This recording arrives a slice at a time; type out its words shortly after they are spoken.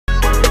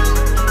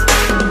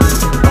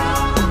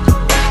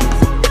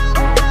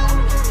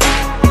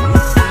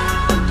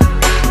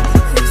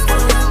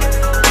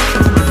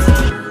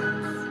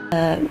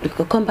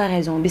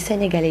comparaison bi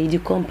sénégalais yi di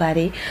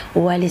comparer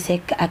Wally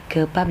Seck ak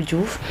Pape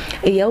Diouf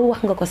yow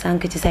wax nga ko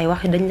sànq ci say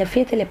wax dañ la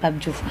féetale Pape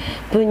Diouf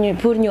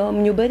pour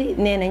ñoom ñu bëri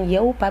nee nañ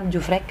yow Pape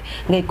Diouf rek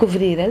ngay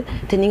couvriral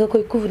te ni nga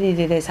koy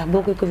couvriral sax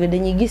boo koy couvrir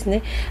dañuy gis ne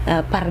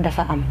par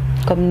dafa am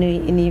comme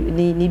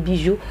ni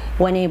Bijou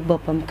wane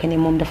boppam que ne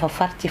moom dafa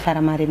far ci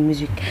Faramareen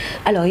musique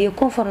alors yow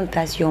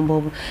confrontation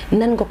boobu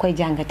nan nga koy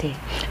jàngatee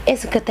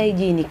est-ce que tey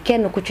jii ni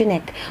kenn ku ci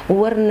nekk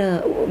war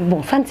na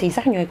bon fans yi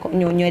sax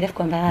ñooy def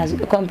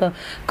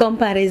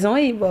comparaison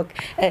yi bokk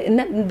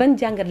ban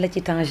jàngat la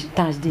ci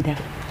Tange di def.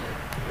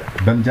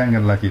 ban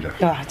jàngat laa ciy def.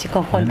 waaw ci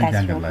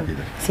confrontation boobu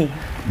si.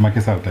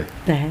 Macky Sall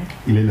tey.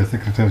 il est le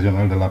secrétaire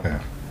général de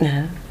l'APR.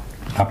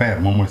 APR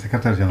moom mooy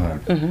secrétaire général.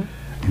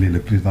 il est le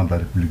président de la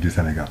République du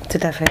Sénégal. tout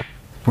à fait.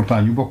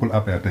 pourtant ñu bokkul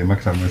APR tey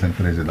Macky Sall mooy seen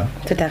président.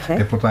 tout à fait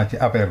te pourtant ci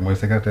APR mooy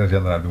secrétaire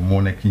général bi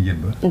moo nekk ci njiit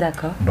ba.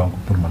 d'accord donc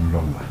pour man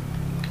loolu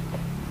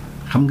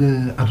la. xam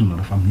nga adduna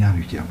dafa am ñaar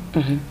yu ci am.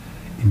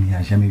 il n'y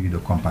a jamais eu de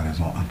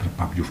comparaison entre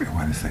Pape Diouf et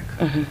Wally Seck.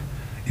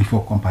 Il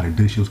faut comparer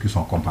deux choses qui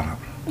sont comparables.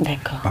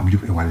 D'accord. Pape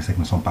Diouf et Wally Seck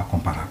ne sont pas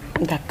comparables.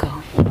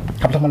 D'accord.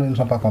 Xam nga ne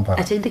sont pas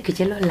comparables.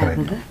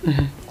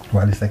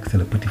 Wally Seck c'est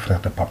le petit frère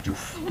de Pape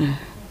Diouf.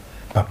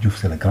 Pape Diouf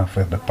c'est le grand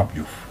frère de Pape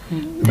Diouf.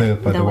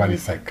 de Wally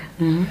Seck.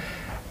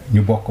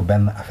 ñu bokk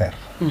benn affaire.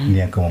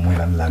 lien que moom muy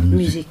lan la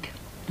musique.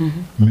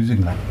 musique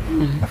nag.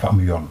 dafa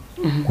am yoon.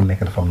 ku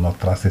nekk dafa am noo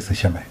tracé ce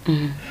chemin.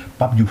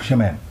 Pape Diouf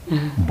chemin.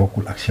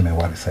 bokkul ak chemin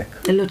Wally Seck.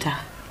 lu tax.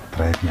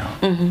 Très bien.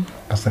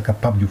 Parce que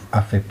Pape Diouf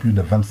a fait plus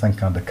de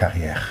 25 ans de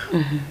carrière.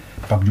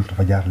 Pape Diouf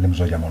dafa jaar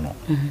Lemzo Jamono.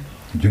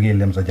 jógee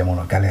Lemzo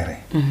Jamono galéré.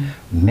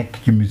 nekk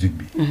ci musique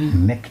bi.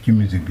 nekk ci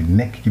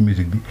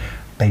musique bi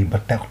tey ba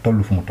tey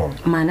toll fu mu toll.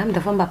 maanaam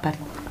dafa mbappat.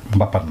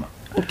 mbappat na.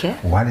 ok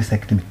Wally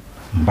Seck tamit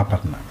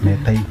mbappat na mais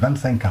tey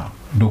 25 ans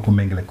doo ko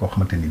méngale koo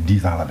xamante ni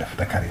 10 ans la def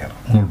de carrière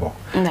mënul bokk.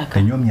 te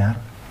ñoom ñaar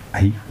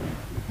ay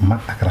mag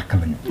ak rakk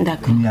lañu.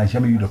 il n'y a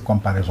jamais eu de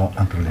comparaison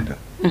entre les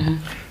deux.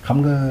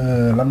 xam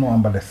nga lan moo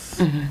am ba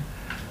des.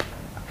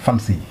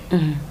 fans yi.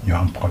 ñoo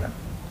am problème.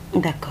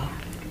 d'accord.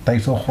 tey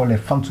soo xoolee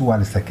fansu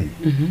Wally Seck yi.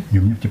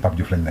 ñoom ñëpp ci Pape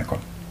Diouf lañ nekkoon.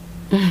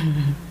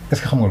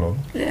 est-ce que xam nga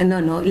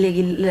loolu. non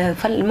léegi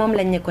fan moom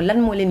lañ nekkoon lan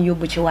moo leen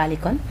yóbbu ci Wally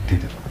kon.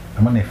 déedéet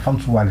dama ne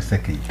fansu Wally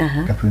Seck yi.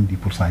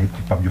 90% yëpp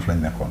ci Pape Diouf lañ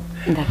nekkoon.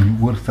 ñu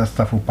wër sa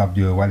staffu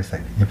Pape Wally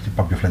Seck ñëpp ci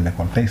Pape Diouf lañ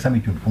nekkoon tey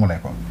Samy Thioune fu mu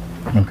nekkoon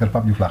man kër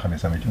Pape Diouf laa xamee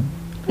Samy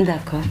Thioune.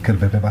 d'accord ci kër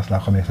Bébé Bass laa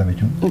xamee Samy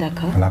Thioune.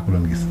 d'accord laa ko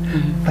doon gis.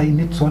 tey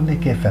nit soo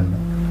nekkee fenn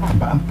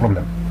ba am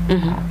problème.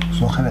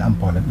 soo xamee am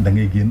problème da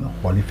ngay génn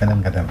xooli feneen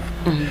nga dem.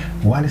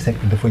 Wally Seck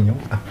dafa ñëw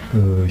ak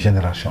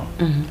génération.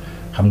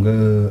 xam nga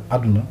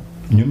àdduna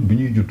ñun bi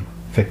ñuy judd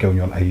fekkew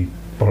ñoon ay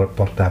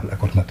portable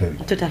ak ordinateur yi.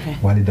 tout à fait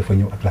Wally dafa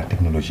ñëw ak la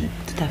technologie.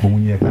 tout à fait ba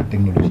mu ñëwee ak la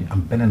technologie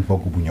am beneen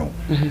vogue bu ñëw.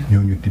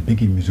 ñooñu di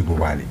bëggee musique bu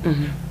Wally.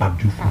 Pape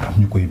Diouf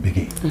am ñu koy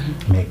bëggee.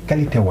 mais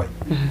qualité way.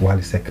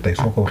 Wally Seck tey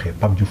soo ko waxee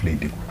Pape Diouf lay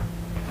déglu.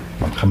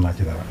 man xam naa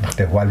ci dara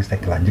ndaxte Wally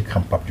Seck laa njëkk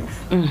xam Pape Diouf.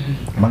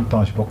 man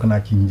Tange bokk naa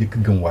ci njëkk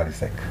gëm Wally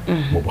Seck.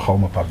 boobu xaw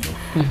ma Pape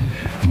Diouf.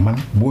 man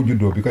boo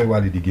juddoo bi koy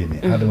Wally di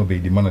génnee. Adama Bey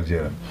di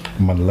manager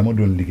am man la ma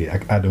doon liggéey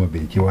ak Adama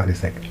Bey ci Wally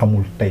Seck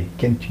amul tey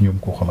kenn ci ñoom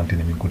koo xamante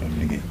ne mi ngi ko doon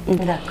liggéey.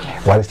 d'accord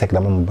Wally Seck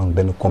dama am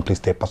benn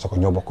complicité parce que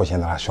ñoo bokk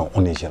génération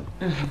on est jeune.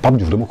 Pape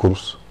Diouf dama ko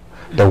rus.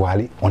 te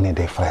Wally on est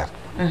des frères.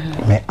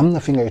 mais am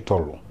na fi ngay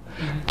toll.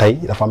 tey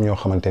dafa am ñoo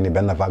xamante ni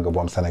benn vague bu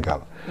am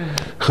Sénégal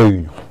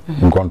xëyuñu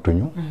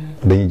gontuñu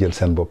dañuy jël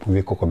seen bopp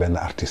wékk ko benn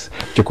artiste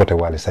ci côté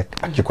Wally Seck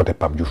ak ci côté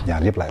Pape Diouf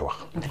ñaar yëpp laay wax.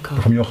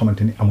 dafa am ñoo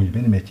xamante ni amuñu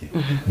benn métier.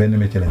 benn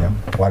métier lañ am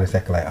Wally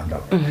Seck laay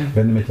àndal.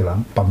 benn métier la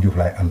am Pape Diouf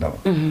laay àndal.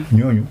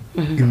 ñooñu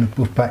ils ne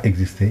peuvent pas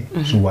exister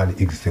su Wally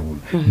existé wul.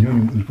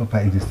 ñooñu ils ne peuvent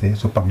pas exister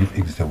su Pape Diouf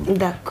existé wul.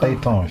 tey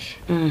Tange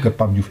que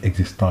Pape Diouf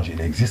existe Tange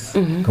il existe.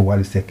 que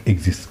Wally Seck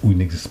existe ou il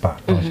n'existe pas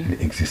Tange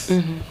il existe.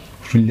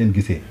 suñ leen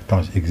gisee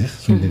Tange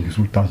existe suñ leen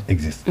gisul Tange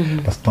existe.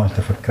 parce que Tange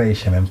dafa créer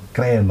chemin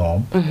créer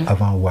noom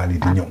avant Wally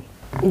di ñëw.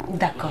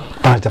 d'accord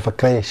Tange dafa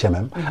créer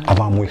chemin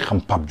avant muy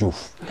xam Pape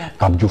Diouf.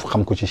 Pape Diouf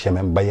xam ko ci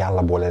chemin ba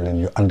yàlla boole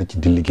leen ñu ànd ci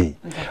di liggéey.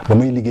 ba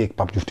muy liggéey ak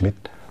Pape Diouf tamit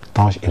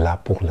Tange est là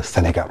pour le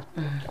Sénégal.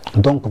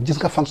 donc gis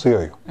nga fans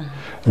yooyu.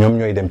 ñoom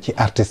ñooy dem ci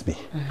artiste bi.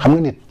 xam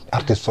nga nit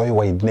artiste sooy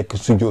way di nekk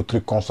studio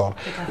truc consort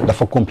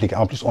dafa compliqué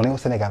en plus on est au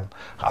Sénégal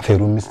affaire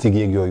mystique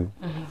yeeg yooyu.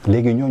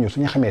 léegi ñooñu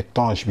suñu xamee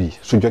Tange bi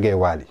su jógee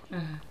Wally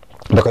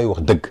da koy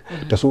wax dëgg.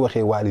 te su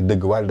waxee Wally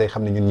dëgg Wally day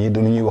xam ne ñun ñii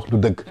dañuy wax lu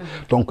dëgg.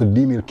 donc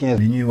 10 015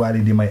 yi ñuy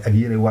Wally di may ak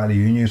yére Wally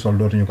yu ñuy sol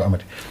dootuñu ko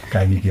amati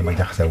kaay ñu jéem a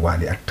jaxasal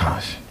Wally ak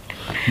Tange.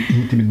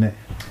 ñu tamit ne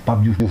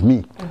Pape Diouf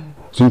mii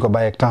suñ ko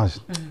bàyyee ak Tange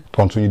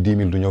kon suñu 10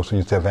 000 du ñëw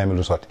suñu 20 000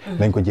 du sotti.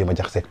 nañ ko jéem a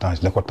jaxasee ak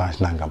Tange ne ko Tange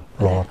nangam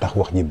looloo tax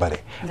wax ñi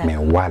bare. mais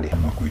Wally xam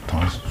na kuy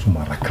Tange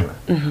suma rakk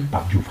la.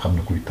 Pape Diouf xam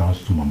na kuy Tange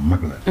suma mag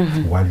la.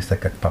 Wally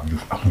Seck ak Pape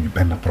Diouf amuñu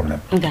benn problème.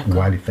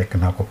 Wally fekk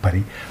naa ko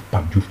Paris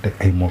Pape Diouf teg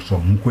ay morceaux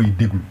mu koy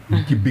déglu.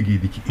 di ci bëggee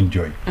di ci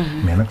enjoy.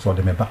 mais nag soo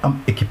demee ba am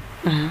équipe.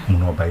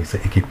 munoo bàyyi sa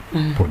équipe.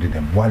 pour di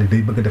dem Wally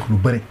day bëgg a def lu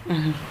bëri.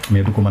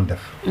 mais du ko mën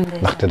def.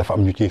 ndaxte dafa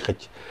am ñu ciy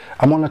xëcc.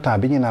 amoon na temps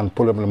bi ñu naan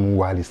problème mu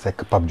Wally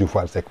Seck Pape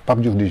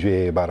Diouf di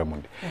joué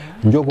Baaramundi.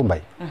 Njoogu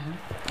Mbay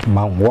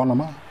maam woo na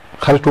ma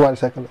xaritu Wally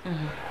Seck la.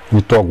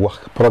 ñu toog wax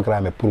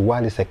programmé pour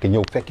Wally Seck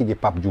ñëw fekk ji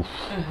Pape Diouf.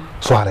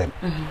 soirée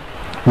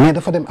mais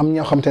dafa dem am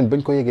ñoo xamante ne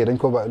bañ ko yëgee dañ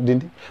ko ba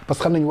dindi parce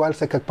que xam nañu Wally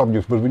Seck ak Pape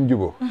Diouf ba bu ñu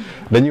juboo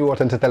dañuy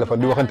wootante téléphone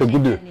di waxante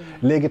guddi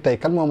léegi tey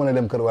kan moo mën a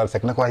dem kër Wally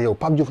Seck naka waaye yow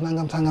Pape Diouf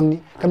nangam sangam nii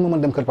kan moo mën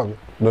a dem kër Pape Diouf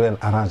lu leen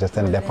arrangé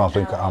seen défense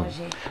duñ ko am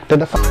te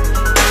dafa